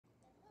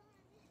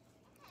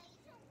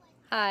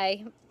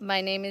Hi, my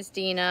name is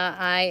Dina.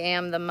 I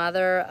am the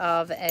mother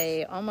of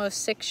a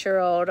almost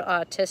 6-year-old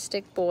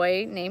autistic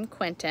boy named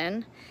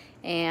Quentin,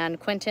 and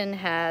Quentin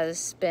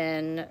has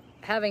been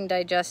having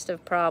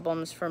digestive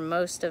problems for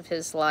most of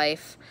his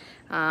life,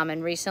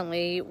 and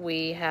recently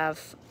we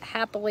have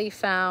happily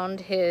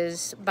found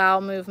his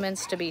bowel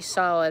movements to be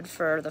solid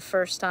for the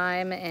first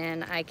time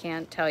in I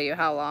can't tell you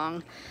how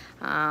long.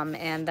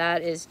 And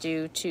that is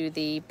due to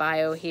the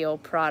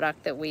BioHeal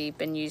product that we've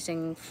been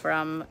using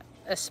from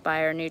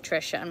Aspire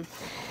Nutrition.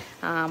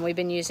 We've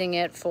been using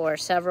it for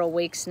several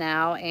weeks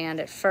now, and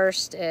at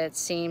first it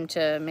seemed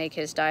to make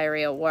his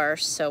diarrhea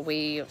worse, so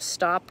we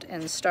stopped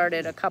and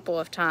started a couple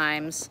of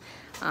times,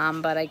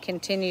 but I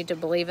continued to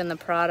believe in the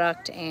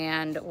product,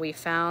 and we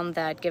found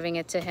that giving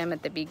it to him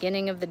at the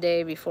beginning of the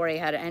day before he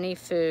had any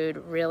food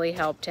really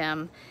helped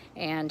him.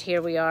 And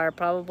here we are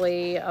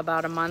probably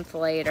about a month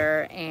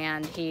later,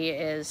 and he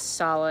is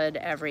solid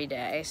every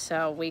day,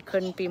 so we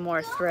couldn't be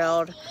more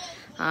thrilled.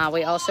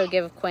 We also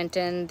give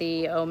Quentin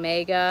the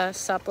Omega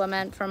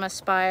supplement from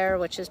Aspire,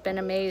 which has been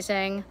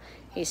amazing.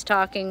 He's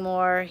talking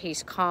more,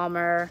 he's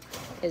calmer,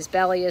 his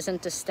belly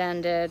isn't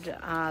distended.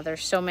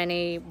 There's so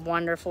many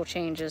wonderful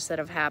changes that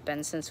have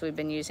happened since we've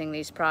been using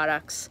these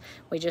products.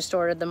 We just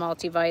ordered the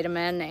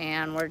multivitamin,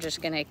 and we're just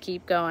gonna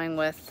keep going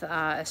with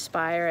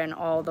Aspire, and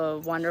all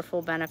the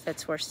wonderful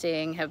benefits we're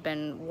seeing have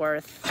been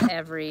worth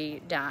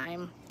every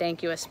dime.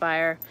 Thank you,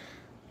 Aspire.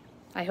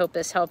 I hope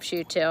this helps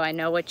you too. I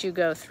know what you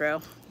go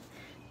through.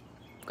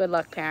 Good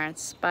luck,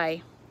 parents.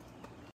 Bye.